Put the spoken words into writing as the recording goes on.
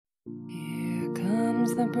Here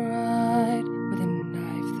comes the bride with a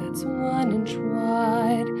knife that's 1 inch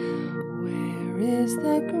wide. Where is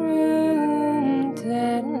the groom?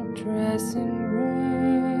 Dead in the dressing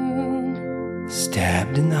room.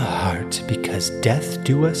 Stabbed in the heart because death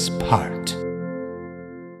do us part.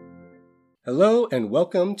 Hello and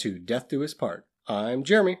welcome to Death Do Us Part. I'm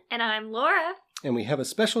Jeremy. And I'm Laura. And we have a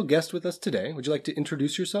special guest with us today. Would you like to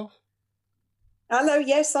introduce yourself? Hello,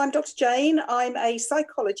 yes, I'm Dr. Jane. I'm a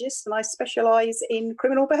psychologist and I specialise in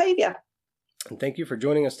criminal behaviour. And thank you for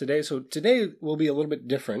joining us today. So today will be a little bit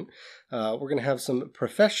different. We're going to have some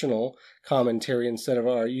professional commentary instead of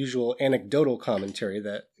our usual anecdotal commentary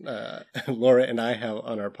that Laura and I have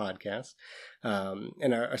on our podcast.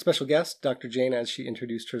 And our special guest, Dr. Jane, as she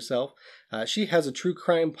introduced herself, she has a true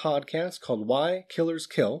crime podcast called Why Killers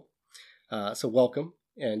Kill. So welcome.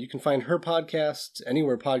 And you can find her podcast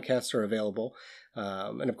anywhere podcasts are available.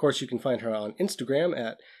 And of course, you can find her on Instagram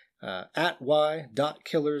at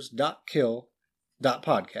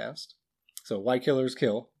y.killers.kill.podcast. So Why Killers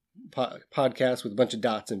Kill podcast with a bunch of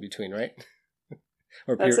dots in between, right?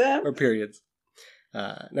 or periods.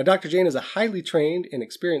 Now, Dr. Jane is a highly trained and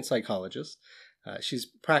experienced psychologist. She's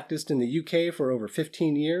practiced in the UK for over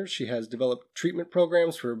 15 years. She has developed treatment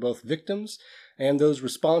programs for both victims and those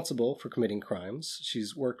responsible for committing crimes.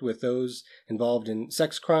 She's worked with those involved in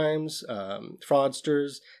sex crimes,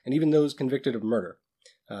 fraudsters, and even those convicted of murder.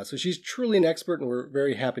 So she's truly an expert, and we're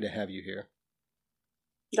very happy to have you here.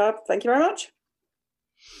 Thank you very much.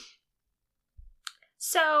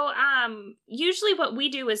 So, usually what we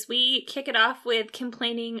do is we kick it off with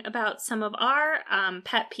complaining about some of our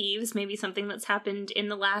pet peeves, maybe something that's happened in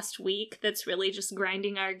the last week that's really just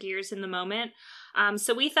grinding our gears in the moment.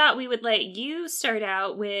 So we thought we would let you start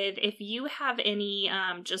out with if you have any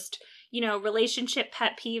relationship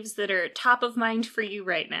pet peeves that are top of mind for you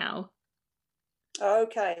right now.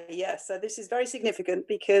 Okay, yeah, so this is very significant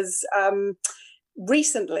because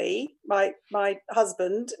recently my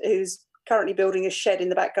husband, who's currently building a shed in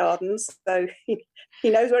the back gardens, so he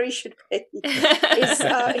knows where he should be.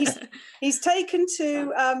 He's taken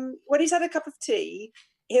to, when he's had a cup of tea,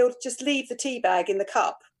 he'll just leave the tea bag in the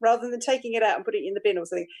cup rather than taking it out and putting it in the bin or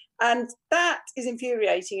something. And that is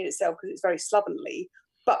infuriating in itself because it's very slovenly,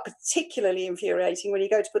 but particularly infuriating when you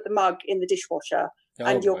go to put the mug in the dishwasher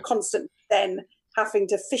and you're constantly then having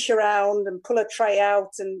to fish around and pull a tray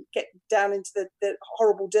out and get down into the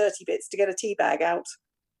horrible dirty bits to get a tea bag out.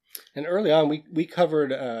 And early on, we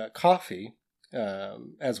covered coffee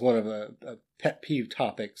as one of the pet peeve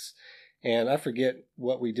topics. And I forget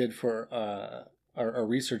what we did for our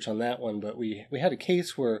research on that one, but we had a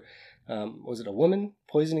case where, was it a woman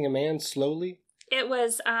poisoning a man slowly? It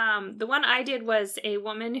was, the one I did was a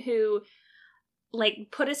woman who,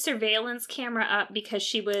 put a surveillance camera up because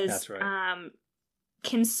she was That's right.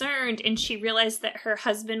 Concerned, and she realized that her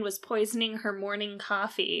husband was poisoning her morning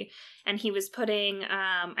coffee, and he was putting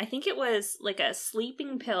I think it was like a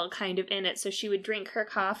sleeping pill kind of in it, so she would drink her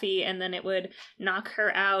coffee and then it would knock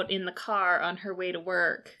her out in the car on her way to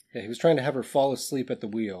work. Yeah, he was trying to have her fall asleep at the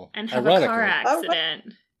wheel and have a car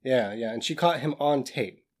accident. Yeah, and she caught him on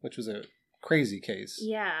tape, which was a crazy case.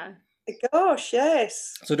 Yeah. Gosh,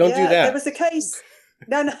 yes. So don't do that. There was a case.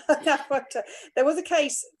 No. There was a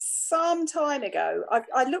case some time ago.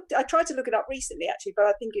 I tried to look it up recently, actually, but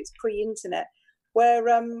I think it's pre-internet, where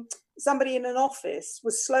somebody in an office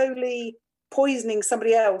was slowly poisoning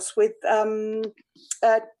somebody else with Tipex.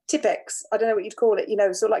 I don't know what you'd call it.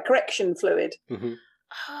 Sort of like correction fluid. Mm-hmm.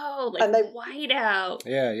 Oh, white out.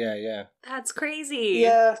 Yeah. That's crazy.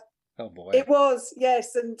 Yeah. Oh boy. It was,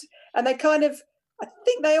 yes, and they kind of, I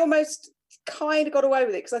think they almost kind of got away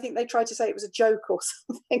with it because I think they tried to say it was a joke or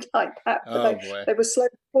something like that. But they were slowly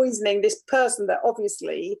poisoning this person that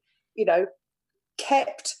obviously,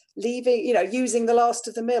 kept leaving, using the last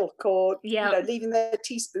of the milk or leaving their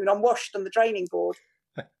teaspoon unwashed on the draining board.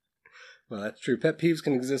 Well, that's true. Pet peeves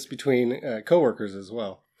can exist between coworkers as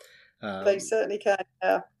well. They certainly can,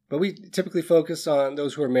 yeah. But we typically focus on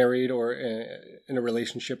those who are married or in a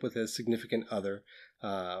relationship with a significant other.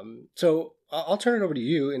 So I'll turn it over to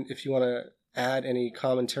you, and if you want to add any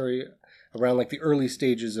commentary around the early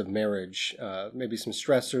stages of marriage, maybe some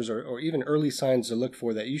stressors or even early signs to look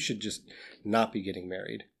for that you should just not be getting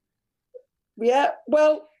married. Yeah,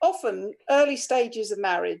 well, often early stages of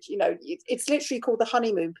marriage, it's literally called the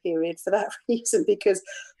honeymoon period for that reason, because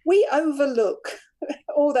we overlook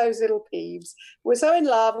all those little peeves. We're so in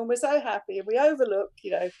love and we're so happy, and we overlook,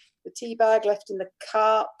 the tea bag left in the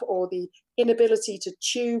cup, or the inability to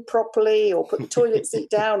chew properly, or put the toilet seat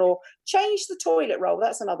down, or change the toilet roll.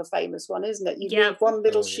 That's another famous one, isn't it? You leave one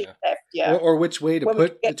little sheet left. Yeah. Or which way to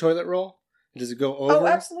put the toilet roll. Does it go over? Oh,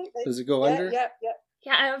 absolutely. Does it go under? Yeah.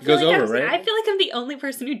 Yeah, I feel like over, right? I feel like I'm the only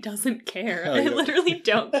person who doesn't care. Oh, I literally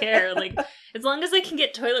don't care. Like, as long as I can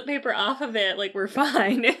get toilet paper off of it, like, we're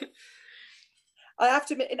fine. I have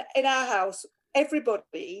to admit, in our house,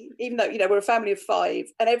 everybody, even though, we're a family of 5,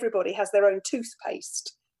 and everybody has their own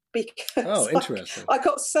toothpaste. Because interesting. I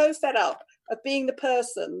got so fed up of being the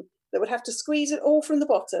person that would have to squeeze it all from the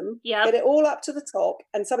bottom, get it all up to the top,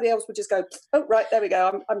 and somebody else would just go, oh, right, there we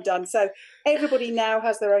go, I'm done. So everybody now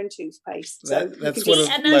has their own toothpaste. That's one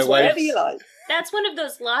of my whatever you like. That's one of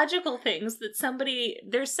those logical things that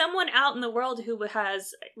there's someone out in the world who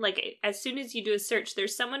has, like, as soon as you do a search,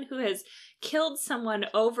 there's someone who has killed someone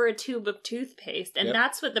over a tube of toothpaste, and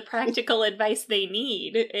that's what the practical advice they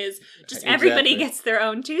need is just everybody gets their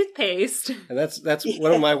own toothpaste. And that's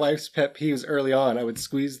one of my wife's pet peeves early on. I would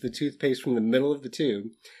squeeze the toothpaste from the middle of the tube,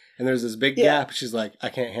 and there's this big gap. She's like, I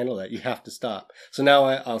can't handle that. You have to stop. So now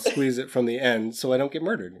I'll squeeze it from the end so I don't get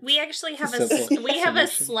murdered. We actually have a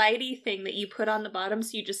slidey thing that you put on the bottom,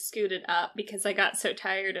 so you just scoot it up, because I got so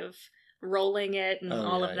tired of rolling it and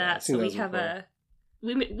all of that. So we have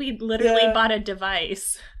we literally bought a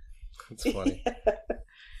device. That's funny.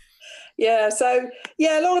 Yeah, so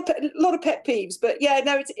a lot of pet peeves, but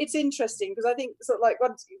it's interesting, because I think sort of like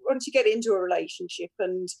once you get into a relationship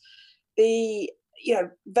and the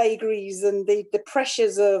vagaries and the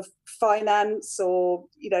pressures of finance or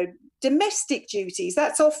domestic duties,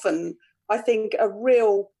 that's often, I think, a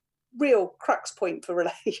real crux point for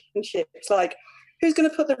relationships. Like, who's going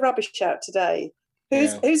to put the rubbish out today?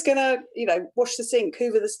 Who's going to wash the sink,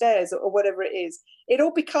 hoover the stairs, or whatever it is? It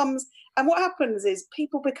all becomes, and what happens is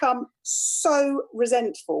people become so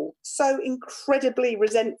resentful, so incredibly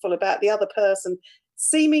resentful about the other person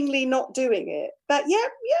seemingly not doing it, that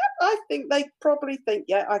I think they probably think,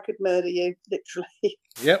 I could murder you, literally.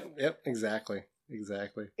 Yep, exactly.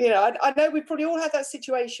 I know we probably all had that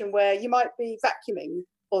situation where you might be vacuuming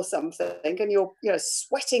or something, and you're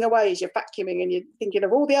sweating away as you're vacuuming, and you're thinking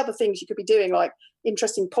of all the other things you could be doing, like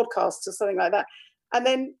interesting podcasts or something like that, and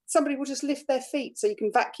then somebody will just lift their feet so you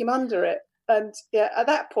can vacuum under it. And at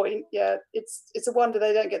that point, it's a wonder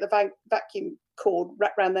they don't get the vacuum cord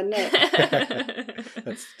wrapped around their neck.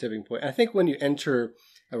 That's the tipping point. I think when you enter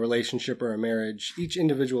a relationship or a marriage, each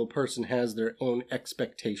individual person has their own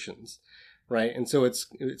expectations, right? And so it's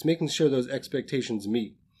making sure those expectations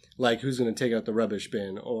meet, like who's going to take out the rubbish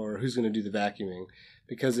bin or who's going to do the vacuuming.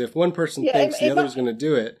 Because if one person thinks the other's going to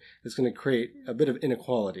do it, it's going to create a bit of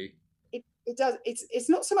inequality. It does. It's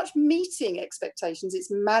not so much meeting expectations; it's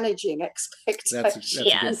managing expectations. That's a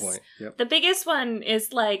good point. Yep. The biggest one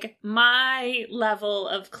is like my level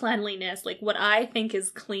of cleanliness, like what I think is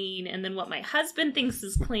clean, and then what my husband thinks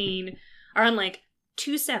is clean, are on like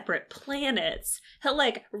 2 separate planets. He'll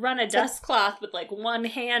like run a dust cloth with like one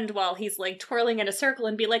hand while he's like twirling in a circle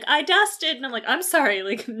and be like, I dusted. And I'm like, I'm sorry,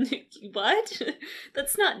 like, what?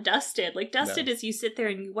 That's not dusted. Like, dusted is you sit there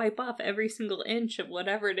and you wipe off every single inch of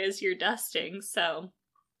whatever it is you're dusting. So.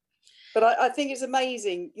 But I think it's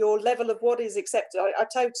amazing, your level of what is accepted. I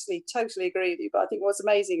totally agree with you. But I think what's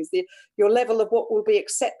amazing is your level of what will be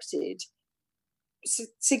accepted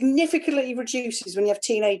significantly reduces when you have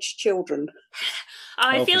teenage children.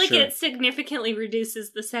 I feel like it significantly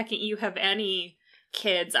reduces the second you have any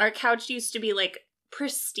kids. Our couch used to be like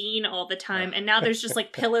pristine all the time, and now there's just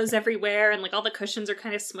like pillows everywhere, and like all the cushions are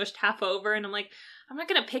kind of smushed half over, and I'm like, I'm not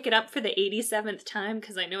going to pick it up for the 87th time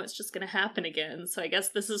because I know it's just going to happen again. So I guess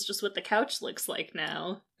this is just what the couch looks like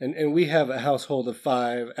now. And we have a household of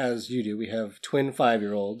 5, as you do. We have twin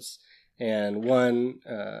 5-year-olds and one,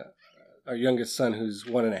 our youngest son, who's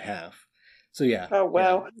 1.5. So yeah. Oh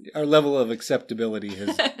wow. Yeah, our level of acceptability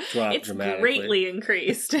has dropped dramatically. It's greatly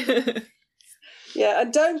increased. Yeah,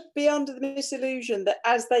 and don't be under the misillusion that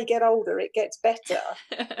as they get older, it gets better.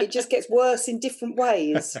 It just gets worse in different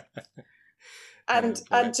ways. And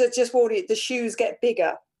to just warn you, the shoes get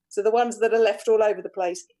bigger. So the ones that are left all over the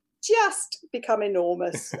place just become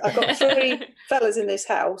enormous. I've got 3 fellas in this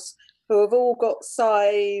house who have all got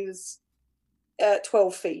size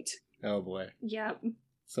 12 feet. Oh boy. Yeah.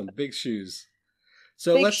 Some big shoes.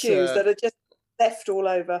 So big shoes that are just left all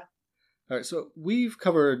over. All right, so we've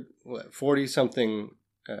covered 40-something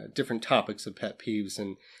different topics of pet peeves,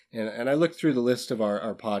 and I looked through the list of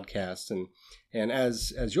our podcasts, and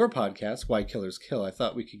as your podcast, Why Killers Kill, I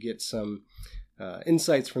thought we could get some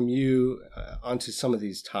insights from you onto some of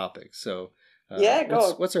these topics. So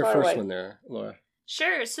what's our first one there, Laura?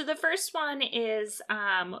 Sure. So the first one is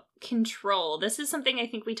control. This is something I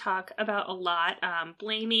think we talk about a lot.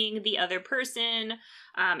 Blaming the other person,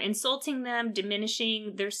 insulting them,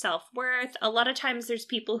 diminishing their self-worth. A lot of times there's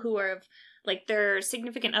people who are like their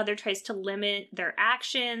significant other tries to limit their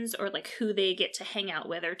actions or like who they get to hang out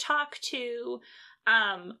with or talk to.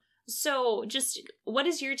 So just what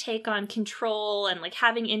is your take on control and like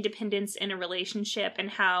having independence in a relationship and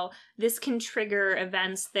how this can trigger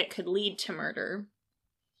events that could lead to murder?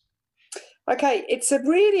 Okay, it's a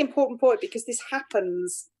really important point because this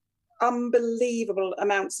happens unbelievable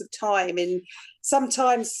amounts of time in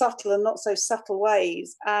sometimes subtle and not so subtle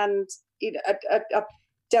ways. And you know, I've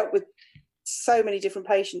dealt with so many different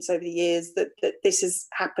patients over the years that this has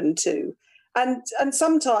happened to. And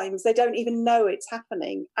sometimes they don't even know it's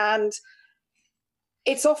happening. And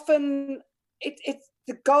it's often, it's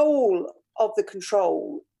the goal of the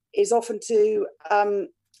control is often to,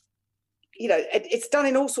 you know, it's done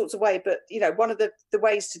in all sorts of ways, but, you know, one of the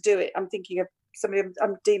ways to do it, I'm thinking of somebody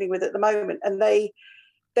I'm dealing with at the moment, and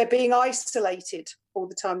they're being isolated all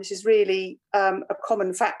the time. This is really a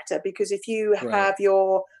common factor, because if you have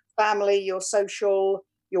your family, your social,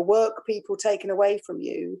 your work people taken away from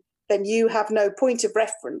you, then you have no point of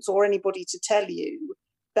reference or anybody to tell you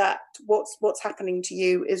that what's happening to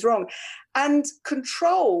you is wrong. And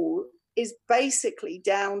control is basically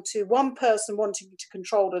down to one person wanting to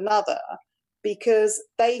control another because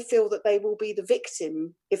they feel that they will be the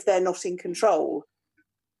victim if they're not in control.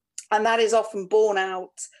 And that is often borne out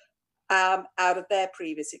of their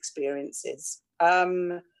previous experiences.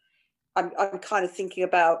 I'm kind of thinking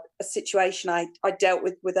about a situation I dealt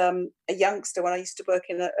with a youngster when I used to work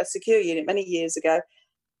in a secure unit many years ago,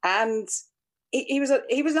 and he was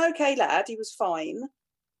an okay lad. He was fine,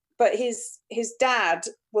 but his dad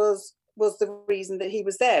was the reason that he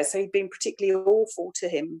was there. So he'd been particularly awful to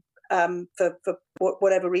him for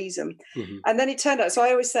whatever reason. Mm-hmm. And then it turned out. So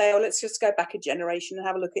I always say, let's just go back a generation and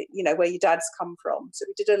have a look at where your dad's come from. So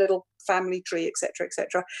we did a little family tree, etc.,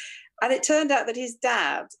 etc. And it turned out that his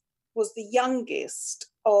dad was the youngest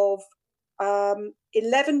of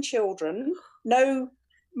 11 children, no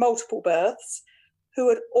multiple births, who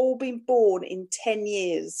had all been born in 10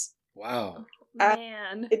 years. Wow.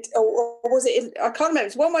 Man. Or was it, I can't remember, it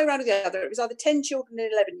was one way around or the other. It was either 10 children in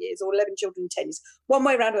 11 years or 11 children in 10 years. One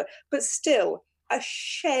way around, but still a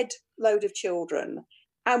shed load of children.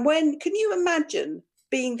 And can you imagine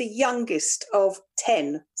being the youngest of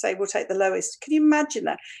 10, say we'll take the lowest. Can you imagine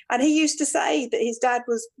that? And he used to say that his dad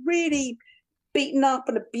was really beaten up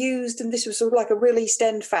and abused, and this was sort of like a real East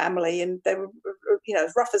End family, and they were,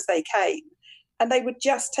 as rough as they came, and they would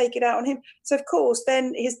just take it out on him. So of course,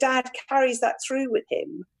 then his dad carries that through with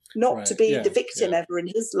him, not to be the victim ever in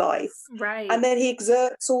his life. Right. And then he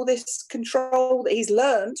exerts all this control that he's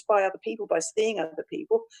learned by other people, by seeing other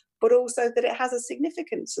people, but also that it has a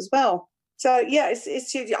significance as well. So, yeah,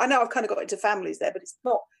 it's huge. I know I've kind of got into families there, but it's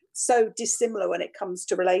not so dissimilar when it comes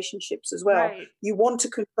to relationships as well. Right. You want to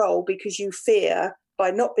control because you fear by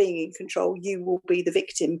not being in control, you will be the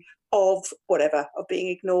victim of whatever, of being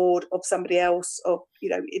ignored, of somebody else, of,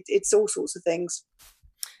 it's all sorts of things.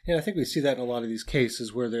 Yeah, I think we see that in a lot of these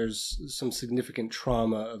cases where there's some significant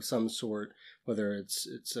trauma of some sort, whether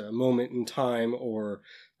it's a moment in time or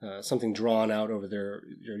something drawn out over their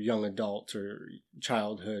young adult or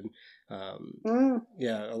childhood.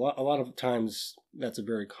 Yeah, a lot of times that's a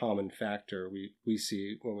very common factor we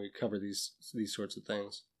see when we cover these sorts of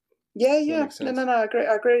things. Yeah. No, I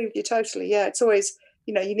agree with you totally. Yeah, it's always,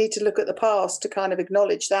 you need to look at the past to kind of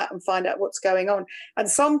acknowledge that and find out what's going on. And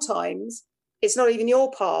sometimes it's not even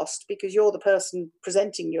your past because you're the person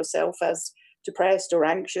presenting yourself as depressed or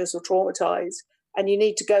anxious or traumatized, and you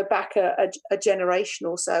need to go back a generation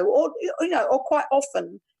or so, or quite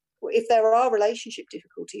often, if there are relationship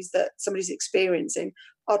difficulties that somebody's experiencing,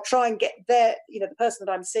 I'll try and get the person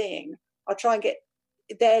that I'm seeing, I'll try and get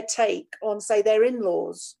their take on, say, their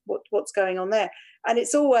in-laws, what's going on there. And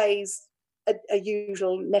it's always a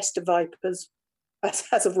usual nest of vipers,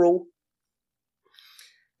 as a rule.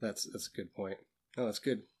 That's a good point. Oh, that's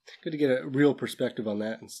good. Good to get a real perspective on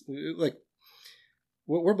that. And, like,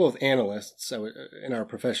 we're both analysts in our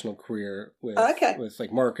professional career with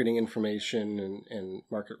like marketing information and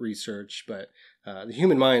market research, but the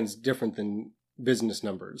human mind's different than business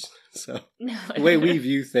numbers. So the way we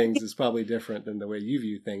view things is probably different than the way you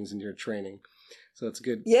view things in your training. So it's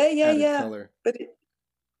good. Yeah. Color.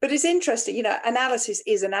 But it's interesting. Analysis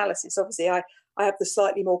is analysis. Obviously, I have the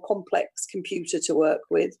slightly more complex computer to work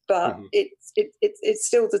with, but it's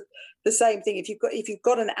still the same thing. If you've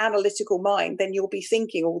got an analytical mind, then you'll be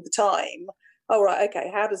thinking all the time, oh, right, okay,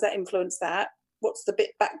 how does that influence that? What's the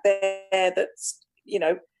bit back there that's,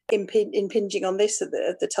 impinging on this at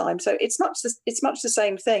the time? So it's much the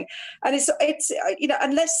same thing. And it's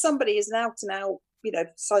unless somebody is an out and out,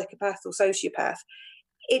 psychopath or sociopath,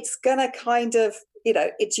 it's going to kind of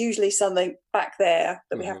it's usually something back there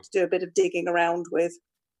that we have to do a bit of digging around with.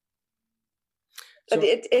 But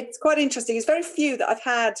it's quite interesting. It's very few that I've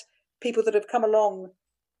had people that have come along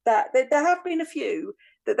that there have been a few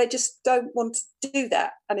that they just don't want to do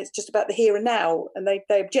that, and it's just about the here and now, and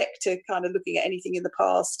they object to kind of looking at anything in the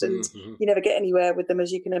past, and you never get anywhere with them,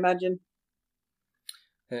 as you can imagine.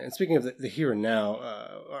 And speaking of the here and now,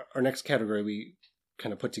 our next category we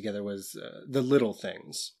kind of put together was the little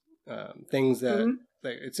things, things that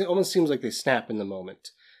it almost seems like they snap in the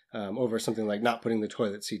moment. Over something like not putting the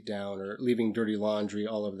toilet seat down, or leaving dirty laundry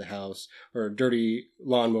all over the house, or dirty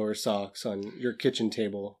lawnmower socks on your kitchen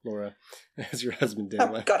table, Laura, as your husband did.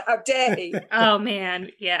 Oh God, how dare he! Oh man,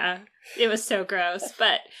 yeah, it was so gross.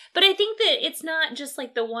 But I think that it's not just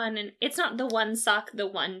like the one, and it's not the one sock the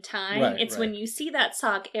one time. Right, it's when you see that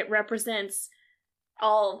sock, it represents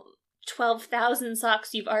all 12,000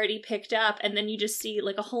 socks you've already picked up, and then you just see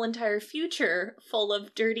like a whole entire future full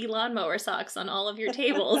of dirty lawnmower socks on all of your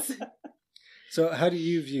tables. So how do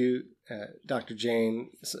you view, Dr. Jane,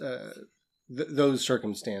 those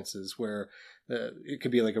circumstances where it could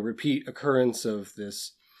be like a repeat occurrence of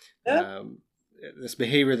this this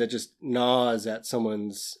behavior that just gnaws at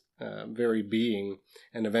someone's very being,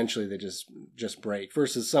 and eventually they just break,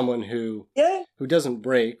 versus someone who doesn't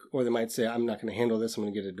break, or they might say, I'm not going to handle this, I'm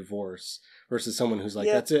going to get a divorce, versus someone who's like,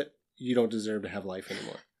 that's it, you don't deserve to have life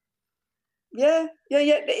anymore.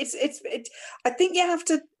 It's I think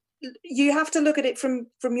you have to look at it from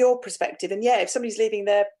your perspective, and if somebody's leaving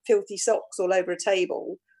their filthy socks all over a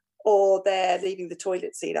table, or they're leaving the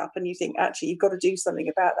toilet seat up, and you think actually you've got to do something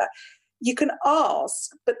about that, you can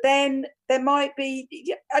ask, but then there might be,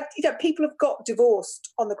 people have got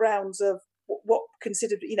divorced on the grounds of what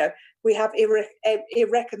considered, we have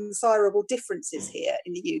irreconcilable differences here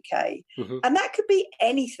in the UK. And that could be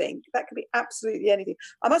anything. That could be absolutely anything.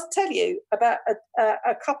 I must tell you about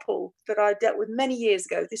a couple that I dealt with many years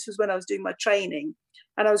ago. This was when I was doing my training,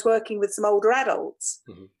 and I was working with some older adults.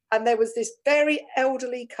 And there was this very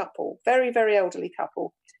elderly couple, very, very elderly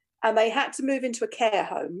couple. And they had to move into a care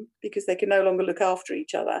home because they could no longer look after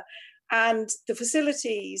each other. And the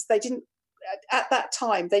facilities, at that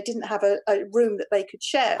time, they didn't have a room that they could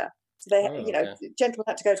share. So the gentleman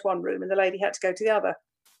had to go to one room and the lady had to go to the other.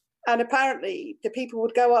 And apparently the people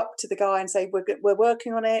would go up to the guy and say, we're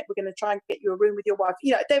working on it. We're going to try and get you a room with your wife.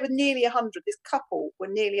 They were nearly 100. This couple were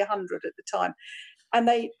nearly 100 at the time. And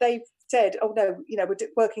they said, oh no, we're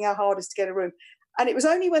working our hardest to get a room. And it was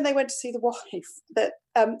only when they went to see the wife that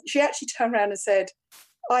she actually turned around and said,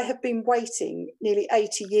 I have been waiting nearly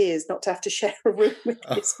 80 years not to have to share a room with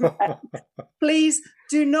this man. Please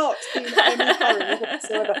do not be in any hurry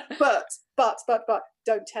whatsoever. But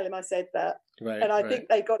don't tell him I said that. Right, and I think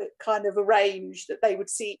they got it kind of arranged that they would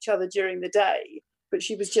see each other during the day. But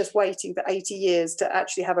she was just waiting for 80 years to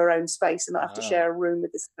actually have her own space and not have to share a room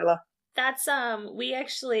with this fella. That's, we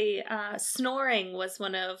actually, snoring was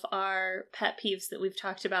one of our pet peeves that we've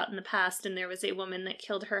talked about in the past, and there was a woman that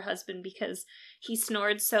killed her husband because he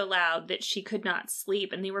snored so loud that she could not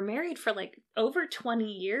sleep, and they were married for like over 20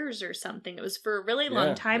 years or something. It was for a really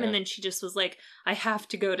long time, and then she just was like, I have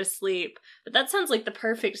to go to sleep. But that sounds like the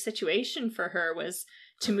perfect situation for her, was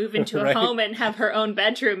to move into a home and have her own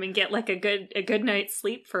bedroom and get like a good night's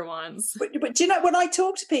sleep for once. But do you know, when I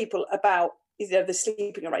talk to people about the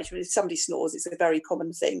sleeping arrangement, if somebody snores, it's a very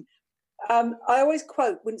common thing. I always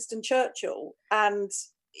quote Winston Churchill, and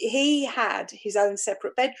he had his own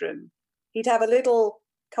separate bedroom. He'd have a little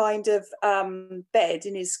kind of bed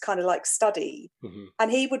in his kind of like study,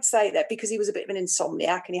 and he would say that because he was a bit of an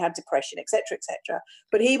insomniac and he had depression, etc., etc.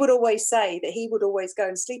 But he would always say that he would always go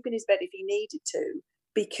and sleep in his bed if he needed to,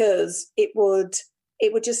 because it would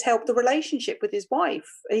just help the relationship with his wife.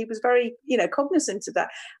 He was very, cognizant of that.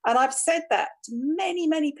 And I've said that to many,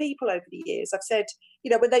 many people over the years. I've said,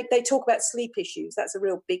 when they talk about sleep issues, that's a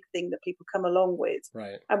real big thing that people come along with.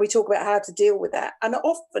 Right. And we talk about how to deal with that. And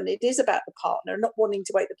often it is about the partner, not wanting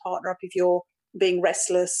to wake the partner up if you're being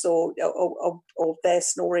restless or they're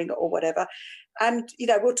snoring or whatever. And,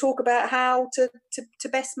 we'll talk about how to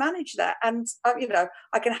best manage that. And,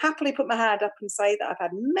 I can happily put my hand up and say that I've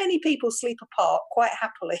had many people sleep apart quite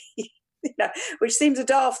happily, which seems a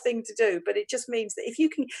daft thing to do. But it just means that if you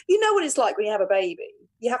can, what it's like when you have a baby,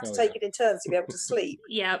 you have to take it in turns to be able to sleep.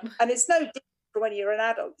 Yep. And it's no different from when you're an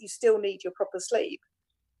adult. You still need your proper sleep.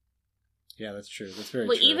 Yeah, that's true. That's very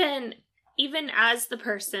true. Even as the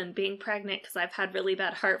person being pregnant, because I've had really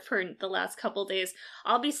bad heartburn the last couple days,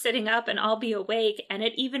 I'll be sitting up and I'll be awake, and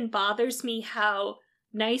it even bothers me how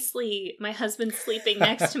nicely my husband's sleeping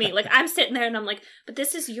next to me. Like, I'm sitting there and I'm like, but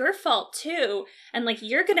this is your fault too. And like,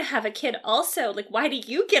 you're going to have a kid also. Like, why do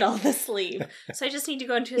you get all the sleep? So I just need to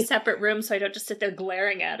go into a separate room so I don't just sit there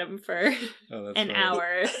glaring at him for an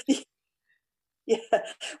hour. Yeah.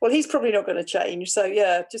 Well, he's probably not going to change. So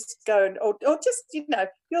yeah, just go and, or just,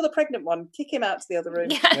 you're the pregnant one. Kick him out to the other room.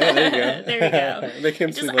 Yeah, there you go. There you go. Make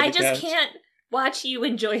him sleep on the couch. I just can't watch you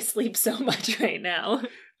enjoy sleep so much right now.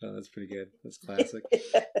 Oh, that's pretty good. That's classic.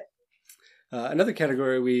 Yeah. Another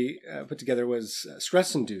category we put together was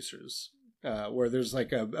stress inducers, where there's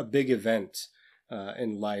like a big event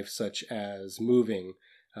in life, such as moving,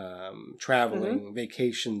 traveling,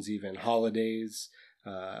 vacations, even holidays,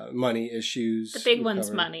 money issues. The big one's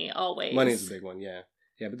money, always. Money is a big one, yeah.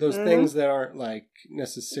 Yeah, but those things that aren't like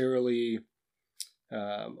necessarily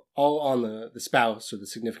all on the spouse or the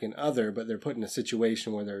significant other, but they're put in a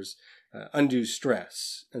situation where there's undue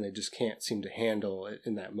stress and they just can't seem to handle it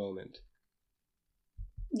in that moment.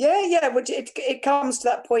 Yeah. Well, it comes to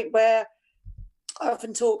that point where I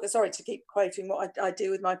often talk, sorry to keep quoting what I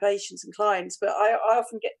do with my patients and clients, but I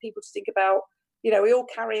often get people to think about, we all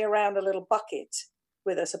carry around a little bucket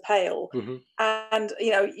with us, a pail, and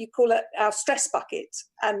you call it our stress bucket,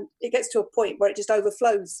 and it gets to a point where it just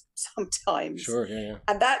overflows sometimes. Sure, yeah.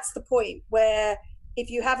 And that's the point where if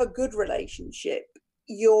you have a good relationship,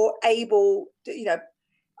 you're able to,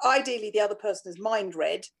 ideally the other person has mind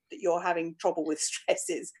read that you're having trouble with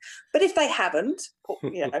stresses, but if they haven't,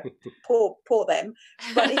 poor them,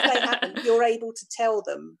 but if they haven't, you're able to tell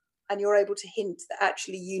them, and you're able to hint that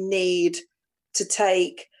actually you need to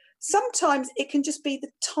take. Sometimes it can just be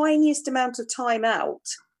the tiniest amount of time out,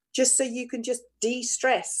 just so you can just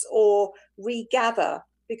de-stress or regather,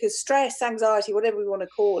 because stress, anxiety, whatever we want to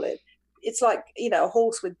call it, it's like, a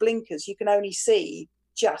horse with blinkers. You can only see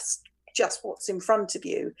just what's in front of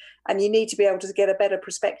you, and you need to be able to get a better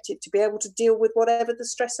perspective to be able to deal with whatever the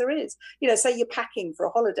stressor is. Say you're packing for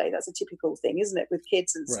a holiday, that's a typical thing, isn't it, with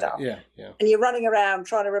kids and stuff? Yeah. And you're running around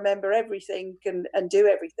trying to remember everything and do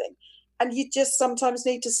everything. And you just sometimes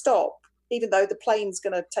need to stop, even though the plane's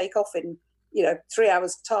going to take off in, 3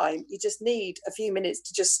 hours' time. You just need a few minutes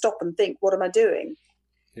to just stop and think, what am I doing?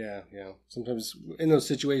 Yeah. Sometimes in those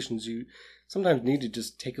situations, you sometimes need to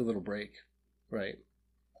just take a little break, right?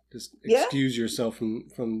 Just excuse yourself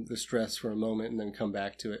from the stress for a moment and then come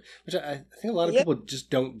back to it, which I think a lot of people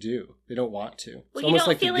just don't do. They don't want to. It's well, almost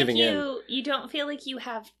like feel they're giving you don't feel like you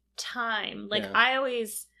have time. Like I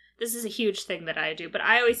always... This is a huge thing that I do, but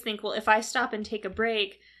I always think, well, if I stop and take a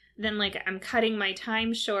break, then like I'm cutting my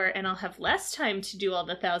time short and I'll have less time to do all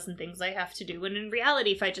the 1,000 things I have to do. When in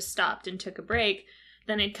reality, if I just stopped and took a break,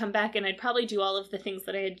 then I'd come back and I'd probably do all of the things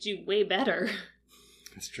that I had to do way better.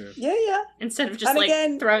 That's true. Yeah. Instead of just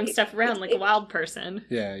throwing stuff around like a wild person.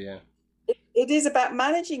 Yeah. It is about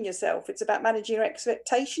managing yourself. It's about managing your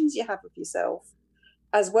expectations you have of yourself,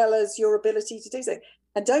 as well as your ability to do so.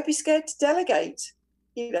 And don't be scared to delegate.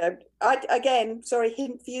 Hint for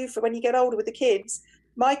you for when you get older with the kids.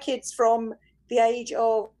 My kids from the age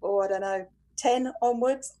of, 10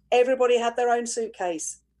 onwards, everybody had their own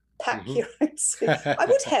suitcase. Pack your own suitcase. I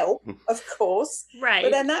would help, of course. Right.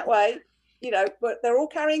 But then that way, but they're all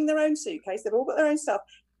carrying their own suitcase. They've all got their own stuff.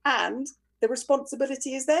 And the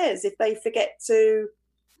responsibility is theirs. If they forget to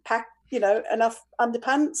pack, enough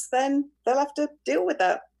underpants, then they'll have to deal with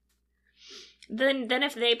that. Then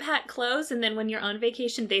if they pack clothes and then when you're on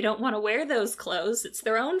vacation they don't want to wear those clothes, it's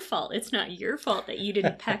their own fault. It's not your fault that you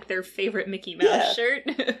didn't pack their favorite Mickey Mouse shirt.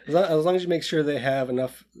 As long as you make sure they have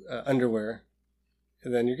enough underwear,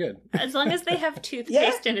 then you're good. As long as they have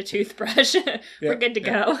toothpaste and a toothbrush, we're good to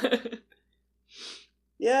go.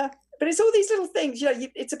 Yeah, but it's all these little things.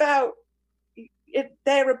 It's about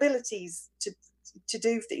their abilities to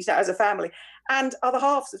do things as a family. And other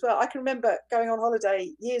halves as well. I can remember going on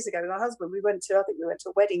holiday years ago with my husband. We went to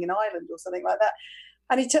a wedding in Ireland or something like that.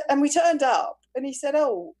 And we turned up and he said,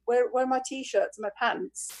 oh, where are my T-shirts and my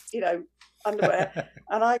pants, underwear?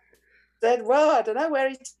 And I said, well, I don't know, where are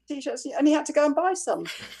your T-shirts? And he had to go and buy some.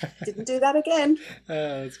 Didn't do that again.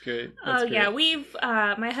 That's great. Yeah, we've,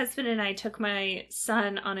 my husband and I took my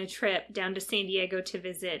son on a trip down to San Diego to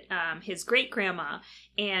visit his great-grandma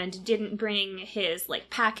and didn't bring his,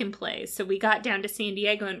 pack and play. So we got down to San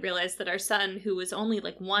Diego and realized that our son, who was only,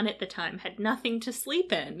 1 at the time, had nothing to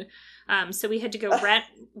sleep in. So we had to go rent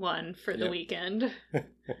one for the weekend.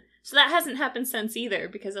 So that hasn't happened since either,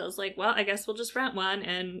 because I was like, well, I guess we'll just rent one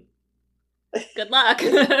and good luck.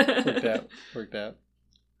 Worked out.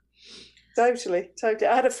 Totally. I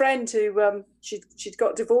had a friend who she'd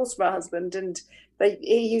got divorced from her husband, and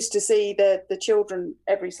he used to see the children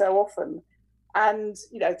every so often, and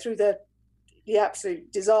through the the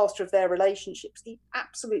absolute disaster of their relationships, he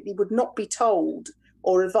absolutely would not be told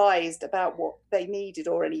or advised about what they needed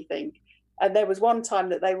or anything. And there was one time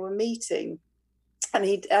that they were meeting, and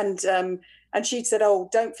she'd said, "Oh,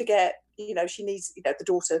 don't forget, she needs, the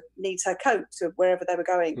daughter needs her coat to wherever they were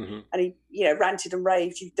going." Mm-hmm. And he, ranted and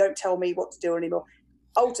raved, "You don't tell me what to do anymore."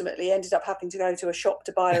 Ultimately, ended up having to go to a shop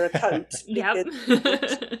to buy her a coat. Yep.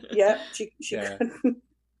 She couldn't.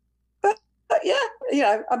 But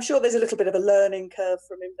yeah, I'm sure there's a little bit of a learning curve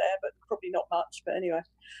from him there, but probably not much. But anyway,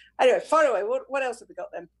 far away. What else have we got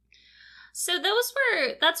then? So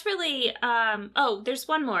that's really, there's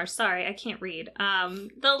one more. Sorry, I can't read.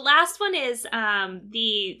 The last one is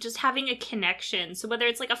the just having a connection. So whether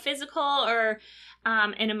it's like a physical or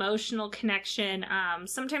an emotional connection,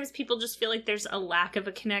 sometimes people just feel like there's a lack of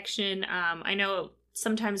a connection. I know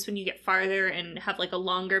sometimes when you get farther and have like a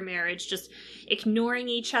longer marriage, just ignoring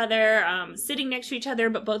each other, sitting next to each other,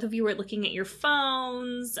 but both of you are looking at your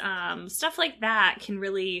phones, stuff like that can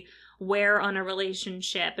really wear on a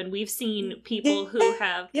relationship. And we've seen people who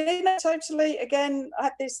have... Yeah, totally. Again, I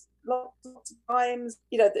had this lots of times,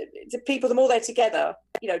 the people, the more they're together,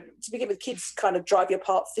 to begin with, kids kind of drive you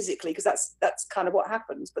apart physically, because that's kind of what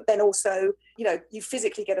happens. But then also, you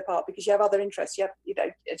physically get apart because you have other interests. You have,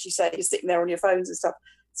 as you say, you're sitting there on your phones and stuff.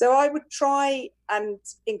 So I would try and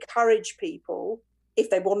encourage people, if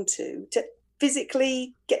they want to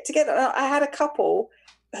physically get together. I had a couple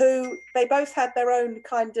who they both had their own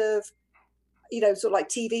kind of, sort of like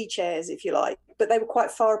TV chairs, if you like, but they were quite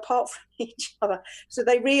far apart from each other. So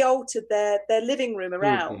they re-altered their living room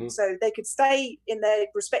around, mm-hmm. so they could stay in their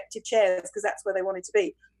respective chairs because that's where they wanted to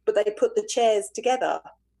be, but they put the chairs together.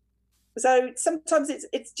 So sometimes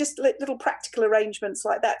it's just little practical arrangements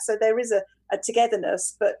like that. So there is a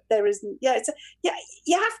togetherness, but there isn't. You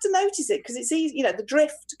have to notice it because it's easy. The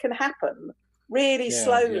drift can happen really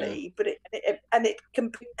slowly, but it can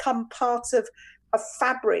become part of a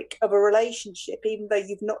fabric of a relationship, even though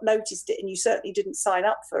you've not noticed it and you certainly didn't sign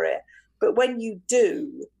up for it. But when you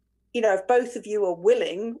do, if both of you are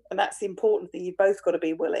willing, and that's the important thing, you've both got to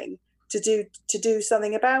be willing to do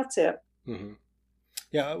something about it. Mm-hmm.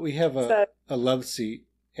 Yeah, we have a love seat,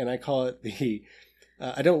 and I call it the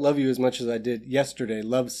I don't love you as much as I did yesterday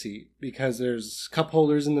love seat, because there's cup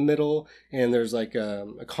holders in the middle, and there's like a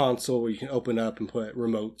console where you can open up and put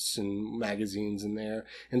remotes and magazines in there.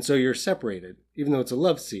 And so you're separated. Even though it's a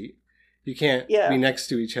love seat, you can't be next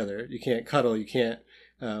to each other. You can't cuddle. You can't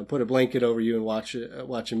put a blanket over you and watch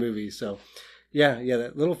a movie. So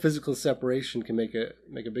that little physical separation can make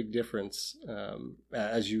a big difference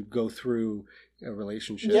as you go through a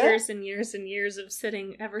relationship. Years and years and years of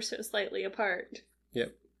sitting ever so slightly apart.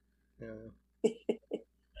 Yep.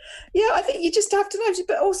 I think you just have to notice,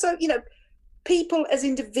 but also, people as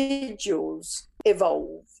individuals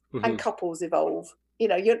evolve, mm-hmm. and couples evolve.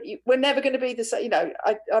 We're never going to be the same.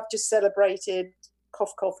 I've just celebrated,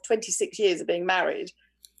 cough, cough, 26 years of being married,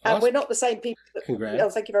 and awesome. We're not the same people. Congrats. Oh,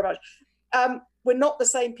 thank you very much. We're not the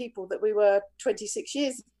same people that we were 26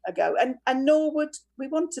 years ago, and nor would we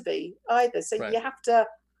want to be either. So you have to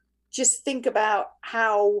just think about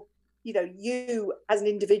how you as an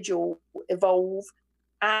individual evolve,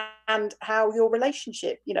 and how your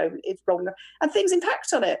relationship, is rolling, and things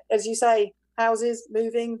impact on it. As you say, houses,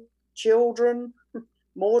 moving, children,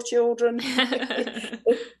 more children.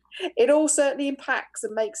 It all certainly impacts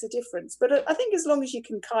and makes a difference. But I think as long as you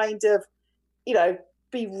can kind of,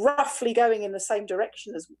 be roughly going in the same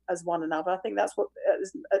direction as one another, I think that's what,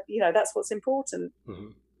 that's what's important. Mm-hmm.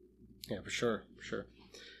 Yeah, for sure.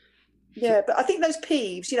 Yeah, but I think those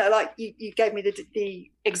peeves, like you gave me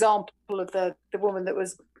the example of the woman that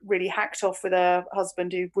was really hacked off with her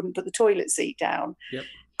husband who wouldn't put the toilet seat down. Yep.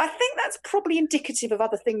 I think that's probably indicative of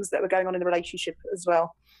other things that were going on in the relationship as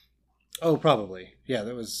well. Oh, probably. Yeah,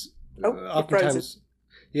 that was oftentimes.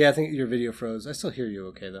 Yeah, I think your video froze. I still hear you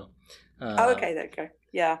okay, though. Okay, there you go.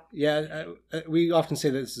 Yeah. Yeah, we often say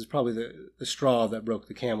that this is probably the straw that broke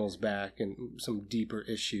the camel's back and some deeper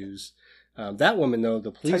issues. That woman, though,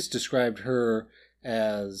 the police described her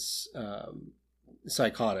as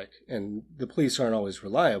psychotic, and the police aren't always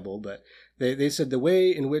reliable, but they said the way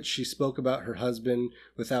in which she spoke about her husband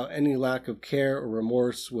without any lack of care or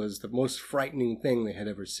remorse was the most frightening thing they had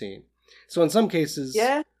ever seen. So in some cases,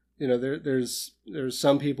 there's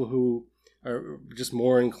some people who are just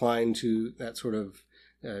more inclined to that sort of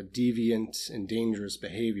deviant and dangerous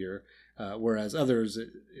behavior, whereas others,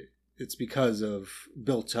 it's because of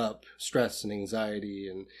built up stress and anxiety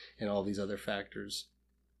and all these other factors.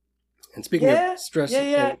 And speaking of stress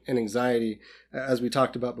and anxiety, as we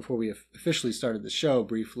talked about before we officially started the show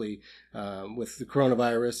briefly, with the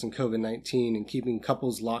coronavirus and COVID-19 and keeping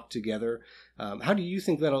couples locked together, how do you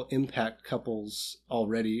think that'll impact couples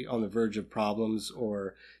already on the verge of problems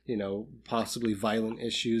or, possibly violent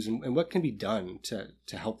issues? And what can be done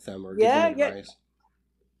to help them or give them advice?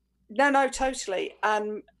 No, totally.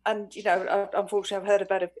 And unfortunately, I've heard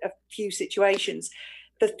about a few situations.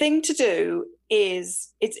 The thing to do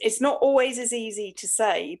is it's not always as easy to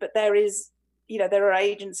say, but there is, there are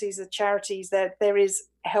agencies, the charities, there is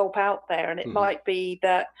help out there. And it might be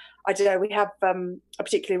that, I don't know, we have a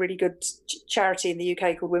particularly really good charity in the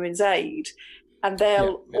UK called Women's Aid, and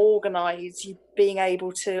they'll organise you being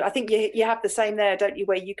able to, I think you have the same there, don't you,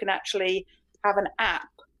 where you can actually have an app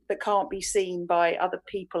that can't be seen by other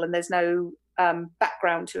people and there's no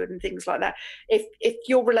background to it and things like that. If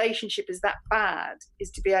your relationship is that bad,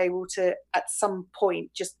 is to be able to at some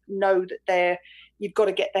point just know that you've got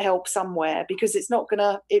to get the help somewhere, because it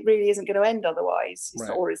really isn't going to end otherwise,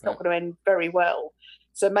 it's not going to end very well.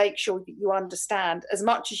 So make sure that you understand, as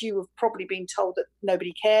much as you have probably been told that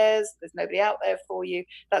nobody cares, there's nobody out there for you,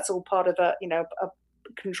 that's all part of a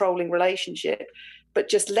controlling relationship, but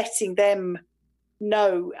just letting them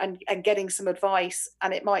know and getting some advice.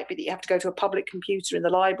 And it might be that you have to go to a public computer in the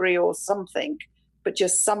library or something, but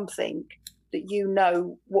just something that you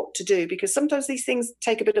know what to do, because sometimes these things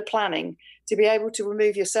take a bit of planning to be able to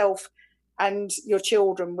remove yourself and your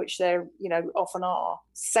children, which they're often are,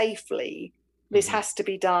 safely. This has to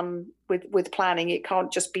be done with planning. It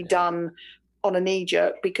can't just be done on a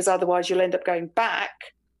knee-jerk, because otherwise you'll end up going back,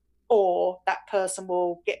 or that person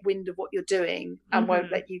will get wind of what you're doing and won't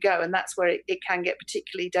let you go. And that's where it can get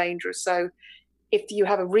particularly dangerous. So if you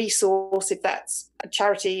have a resource, if that's a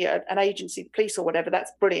charity, an agency, police or whatever,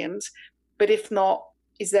 that's brilliant. But if not,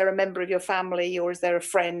 is there a member of your family, or is there a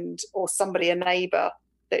friend or somebody, a neighbour,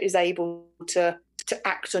 that is able to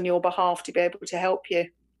act on your behalf to be able to help you?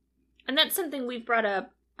 And that's something we've brought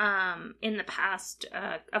up in the past,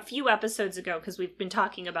 a few episodes ago, because we've been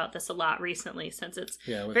talking about this a lot recently, since it's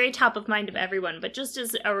very top of mind of everyone. But just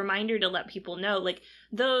as a reminder to let people know, like,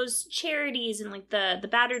 those charities and like the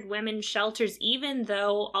battered women shelters, even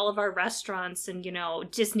though all of our restaurants and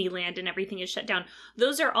Disneyland and everything is shut down,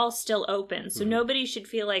 those are all still open. So nobody should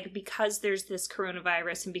feel like, because there's this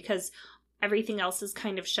coronavirus and because everything else is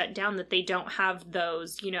kind of shut down, that they don't have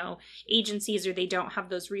those, agencies, or they don't have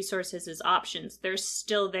those resources as options. They're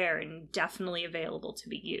still there and definitely available to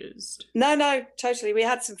be used. No, totally. We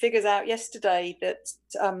had some figures out yesterday that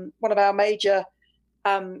one of our major,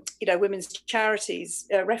 women's charities,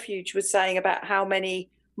 Refuge, was saying about how many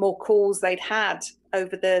more calls they'd had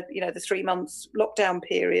over the 3 months lockdown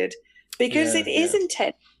period, because it is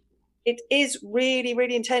intense. It is really,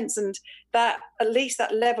 really intense. And that, at least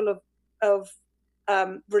that level of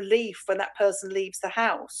relief when that person leaves the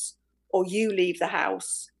house, or you leave the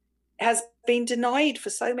house, has been denied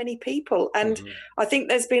for so many people. And I think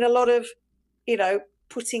there's been a lot of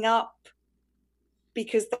putting up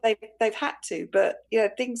because they've had to, but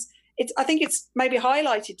things, I think it's maybe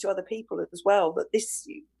highlighted to other people as well that this,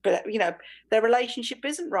 their relationship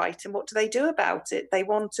isn't right, and what do they do about it? They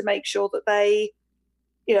want to make sure that they,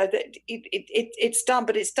 that it's done,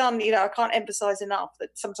 but it's done. I can't emphasize enough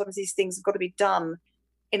that sometimes these things have got to be done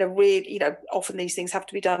in a really, often these things have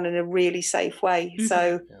to be done in a really safe way.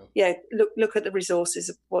 So look at the resources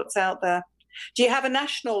of what's out there. Do you have a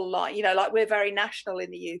national line? Like we're very national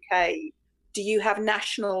in the UK. Do you have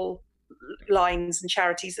national lines and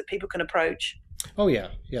charities that people can approach? Oh yeah,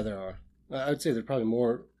 there are. I would say there's probably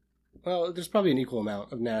more. Well, there's probably an equal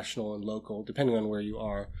amount of national and local, depending on where you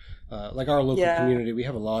are. Like our local community, we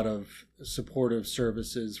have a lot of supportive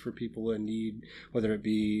services for people in need, whether it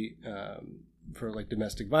be for like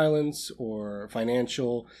domestic violence or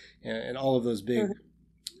financial, and all of those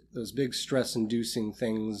big stress-inducing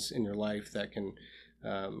things in your life that can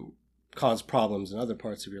cause problems in other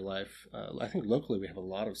parts of your life. I think locally we have a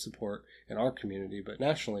lot of support in our community, but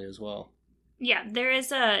nationally as well. Yeah, there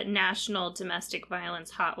is a national domestic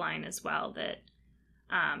violence hotline as well that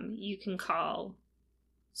you can call.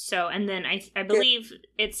 So, and then I believe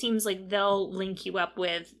it seems like they'll link you up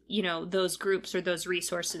with, those groups or those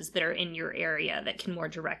resources that are in your area that can more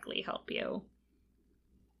directly help you.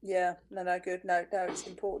 Yeah, no, good. No, it's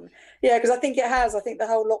important. Yeah, because I think the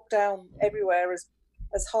whole lockdown everywhere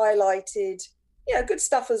has highlighted, good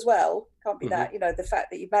stuff as well. Can't be that, the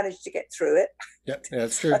fact that you've managed to get through it. Yeah,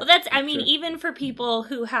 that's true. Well, I mean, even for people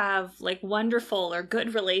who have like wonderful or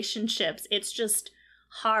good relationships, it's just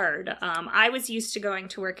hard. I was used to going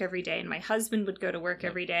to work every day, and my husband would go to work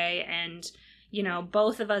every day, and you know,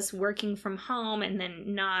 both of us working from home and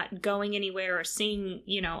then not going anywhere or seeing,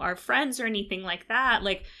 you know, our friends or anything like that,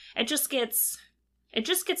 like it just gets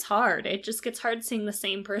hard. It just gets hard seeing the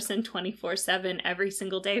same person 24/7 every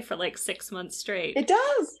single day for like 6 months straight. It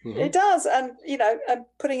does. Mm-hmm. It does. And, you know,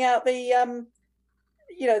 putting out the,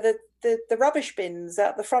 you know, the rubbish bins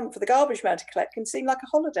out the front for the garbage man to collect can seem like a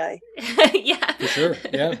holiday. Yeah. For sure.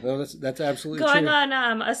 Yeah. No, that's absolutely Going true.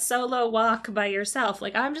 on a solo walk by yourself.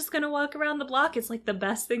 Like, I'm just going to walk around the block. It's like the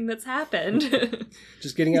best thing that's happened.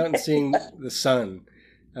 Just getting out and seeing the sun.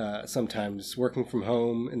 Sometimes working from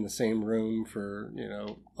home in the same room for, you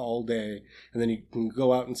know, all day, and then you can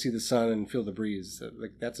go out and see the sun and feel the breeze.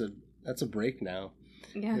 Like that's a break now.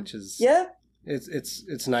 Yeah. Which is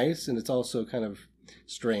it's nice, and it's also kind of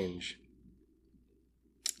strange.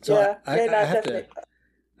 So yeah, I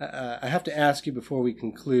have to ask you before we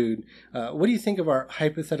conclude, what do you think of our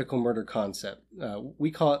hypothetical murder concept?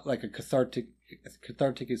 We call it like a cathartic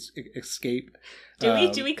escape.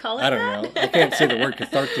 Do we call it that? I don't know. I can't say the word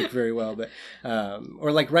cathartic very well, but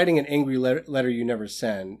or like writing an angry letter you never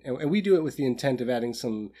send, and we do it with the intent of adding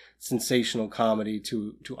some sensational comedy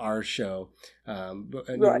to our show. But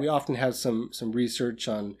right. We often have some research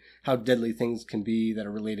on how deadly things can be that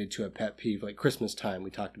are related to a pet peeve, like Christmas time.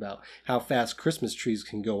 We talked about how fast Christmas trees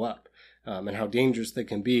can go up. And how dangerous they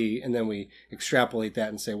can be, and then we extrapolate that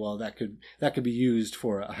and say, well, that could be used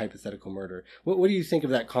for a hypothetical murder. What do you think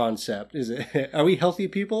of that concept? Are we healthy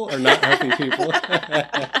people or not healthy people?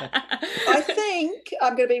 I think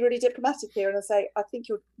I'm going to be really diplomatic here, and I'll say I think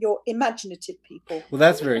you're imaginative people. Well,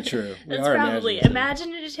 that's very true. That's probably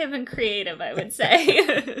imaginative and creative, I would say.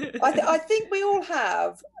 I think we all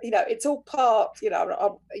have. You know, it's all part.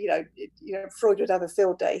 Freud would have a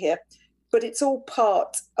field day here. But it's all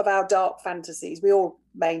part of our dark fantasies. We all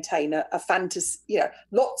maintain a fantasy, you know,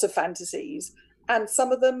 lots of fantasies, and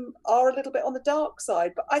some of them are a little bit on the dark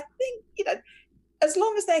side. But I think, you know, as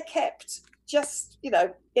long as they're kept just, you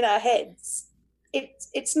know, in our heads,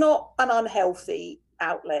 it's not an unhealthy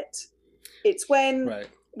outlet. It's when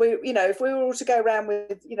we, you know, if we were all to go around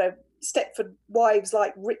with, you know, Stepford wives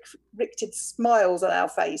like ricketed smiles on our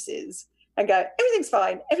faces and go, everything's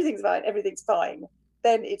fine, everything's fine, everything's fine,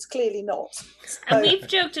 then it's clearly not. And we've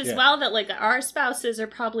joked as well that like our spouses are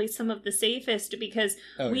probably some of the safest because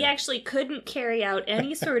we actually couldn't carry out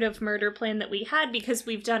any sort of murder plan that we had because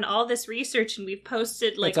we've done all this research and we've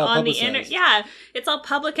posted like on the internet. Yeah, it's all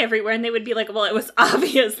public everywhere, and they would be like, well, it was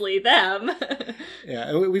obviously them.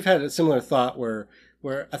 Yeah, we've had a similar thought where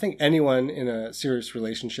I think anyone in a serious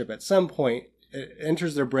relationship at some point, it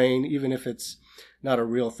enters their brain, even if it's not a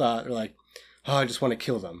real thought, they're like, oh, I just want to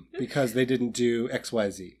kill them because they didn't do X,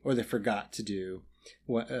 Y, Z, or they forgot to do,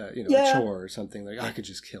 a chore or something. Like, I could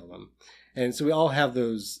just kill them. And so we all have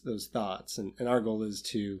those thoughts, and our goal is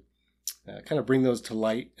to kind of bring those to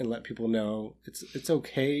light and let people know it's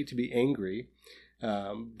okay to be angry,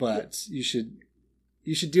 but you should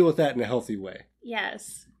deal with that in a healthy way.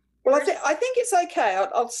 Yes. Well, I think it's okay.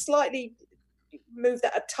 I'll slightly move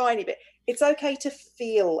that a tiny bit. It's okay to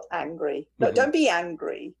feel angry. No, don't be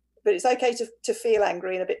angry. But it's okay to feel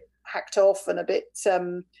angry and a bit hacked off and a bit,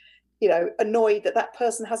 annoyed that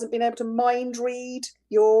person hasn't been able to mind read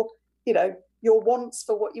your wants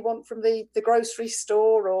for what you want from the grocery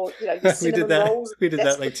store or, you know, your cinnamon rolls. We did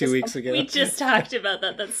that like 2 weeks ago. We just talked about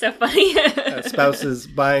that. That's so funny. Spouses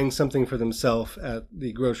buying something for themselves at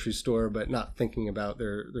the grocery store, but not thinking about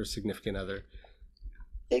their significant other.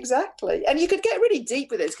 Exactly. And you could get really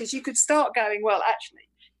deep with this because you could start going, well, actually,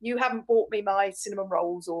 you haven't bought me my cinnamon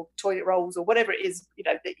rolls or toilet rolls or whatever it is, you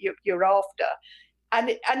know, that you're after,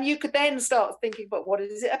 and you could then start thinking, but what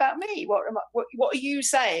is it about me? What are you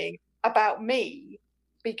saying about me?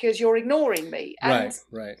 Because you're ignoring me. And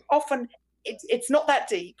right. Often it's not that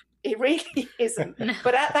deep. It really isn't. No.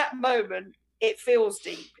 But at that moment, it feels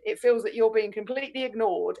deep. It feels that you're being completely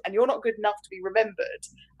ignored and you're not good enough to be remembered.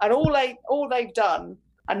 And all they've done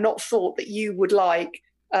and not thought that you would like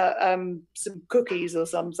some cookies or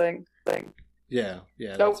something. Yeah,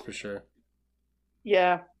 that's for sure.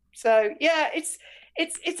 Yeah. So yeah, it's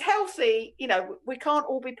healthy. You know, we can't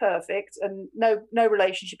all be perfect, and no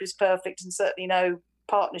relationship is perfect, and certainly no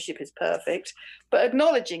partnership is perfect. But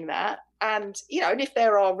acknowledging that, and you know, and if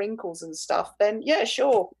there are wrinkles and stuff, then yeah,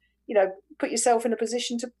 sure. You know, put yourself in a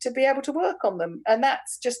position to be able to work on them, and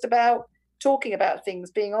that's just about talking about things,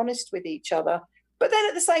 being honest with each other. But then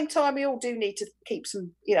at the same time, we all do need to keep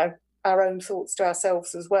some, you know, our own thoughts to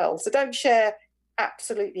ourselves as well. So don't share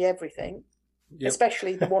absolutely everything,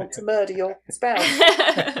 especially the want to murder your spouse.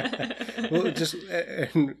 Well,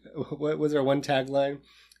 what was our one tagline?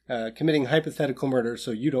 Committing hypothetical murder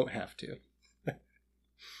so you don't have to.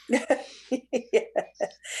 Yeah,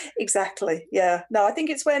 exactly. Yeah. No, I think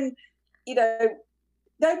it's when,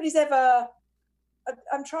 nobody's ever,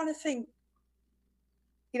 I'm trying to think,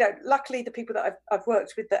 luckily the people that I've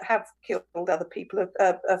worked with that have killed other people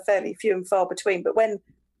are fairly few and far between. But when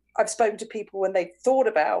I've spoken to people when they've thought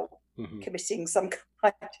about committing some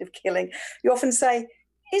kind of killing, you often say,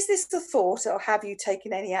 is this the thought or have you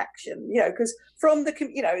taken any action? Because from the,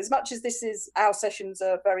 as much as our sessions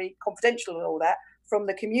are very confidential and all that, from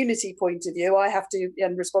the community point of view, I have to,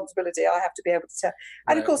 and responsibility, I have to be able to tell.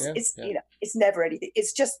 And of course, it's never anything.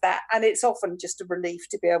 It's just that. And it's often just a relief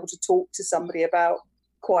to be able to talk to somebody about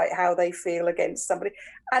quite how they feel against somebody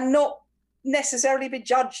and not necessarily be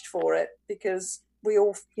judged for it, because we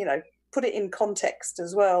all, put it in context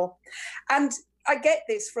as well. And I get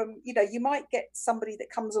this from, you might get somebody that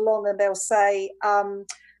comes along and they'll say,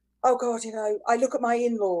 oh God, I look at my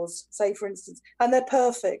in-laws, say for instance, and they're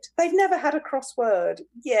perfect. They've never had a crossword.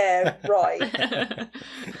 Yeah, right.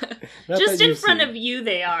 Just in front of you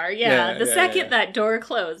they are. Yeah, the second that door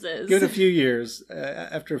closes. Give it a few years.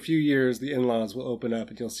 After a few years, the in-laws will open up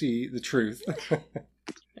and you'll see the truth.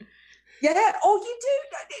 Yeah, or you do,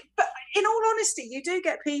 but in all honesty, you do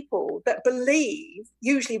get people that believe,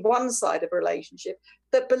 usually one side of a relationship,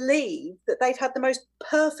 that believe that they've had the most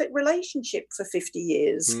perfect relationship for 50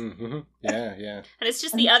 years. Mm-hmm. Yeah. And it's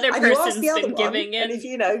just the other person's been giving in. And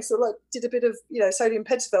if, sort of like did a bit of, sodium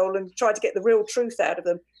pentothal and tried to get the real truth out of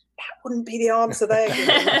them, that wouldn't be the answer they're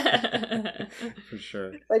giving. For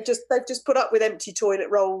sure. They've just put up with empty toilet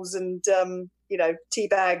rolls and, tea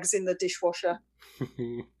bags in the dishwasher.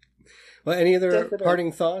 Well, any other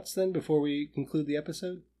parting thoughts then before we conclude the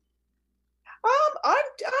episode? I'm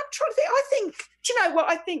trying to think. I think, do you know what?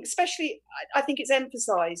 I think especially, I think it's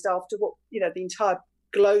emphasised after what, the entire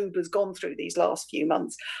globe has gone through these last few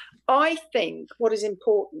months. I think what is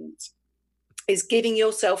important is giving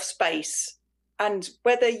yourself space. And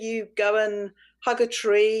whether you go and hug a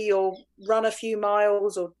tree or run a few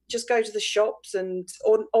miles or just go to the shops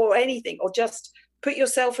or anything, or just put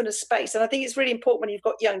yourself in a space. And I think it's really important when you've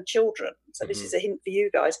got young children, so this is a hint for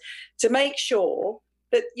you guys, to make sure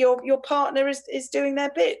that your partner is doing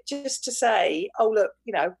their bit, just to say, oh, look,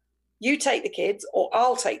 you take the kids or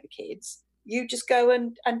I'll take the kids. You just go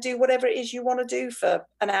and do whatever it is you want to do for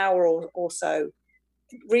an hour or so.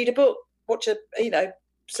 Read a book, watch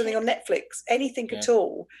something on Netflix, anything at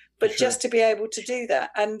all, but just to be able to do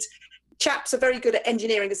that. And chaps are very good at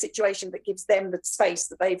engineering a situation that gives them the space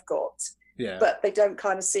that they've got. Yeah. But they don't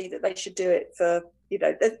kind of see that they should do it for,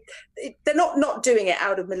 they're not doing it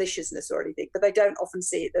out of maliciousness or anything, but they don't often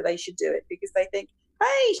see it that they should do it because they think,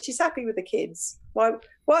 hey, she's happy with the kids. Why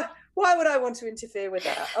would I want to interfere with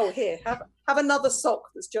that? Oh, here, have another sock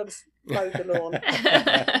that's just mowed the lawn.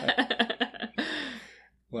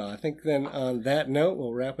 Well, I think then on that note,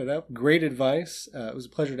 we'll wrap it up. Great advice. It was a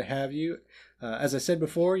pleasure to have you. As I said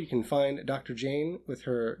before, you can find Dr. Jane with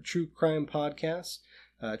her true crime podcast,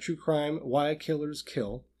 True Crime, Why Killers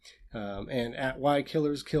Kill, and at Why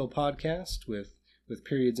Killers Kill podcast with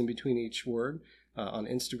periods in between each word on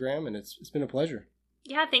Instagram. And it's been a pleasure.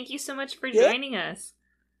 Yeah, thank you so much for joining us.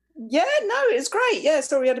 Yeah, no, it's great. Yeah,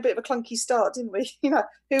 so we had a bit of a clunky start, didn't we?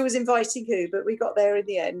 Who was inviting who, but we got there in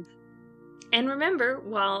the end. And remember,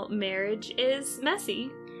 while marriage is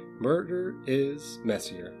messy, murder is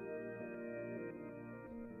messier.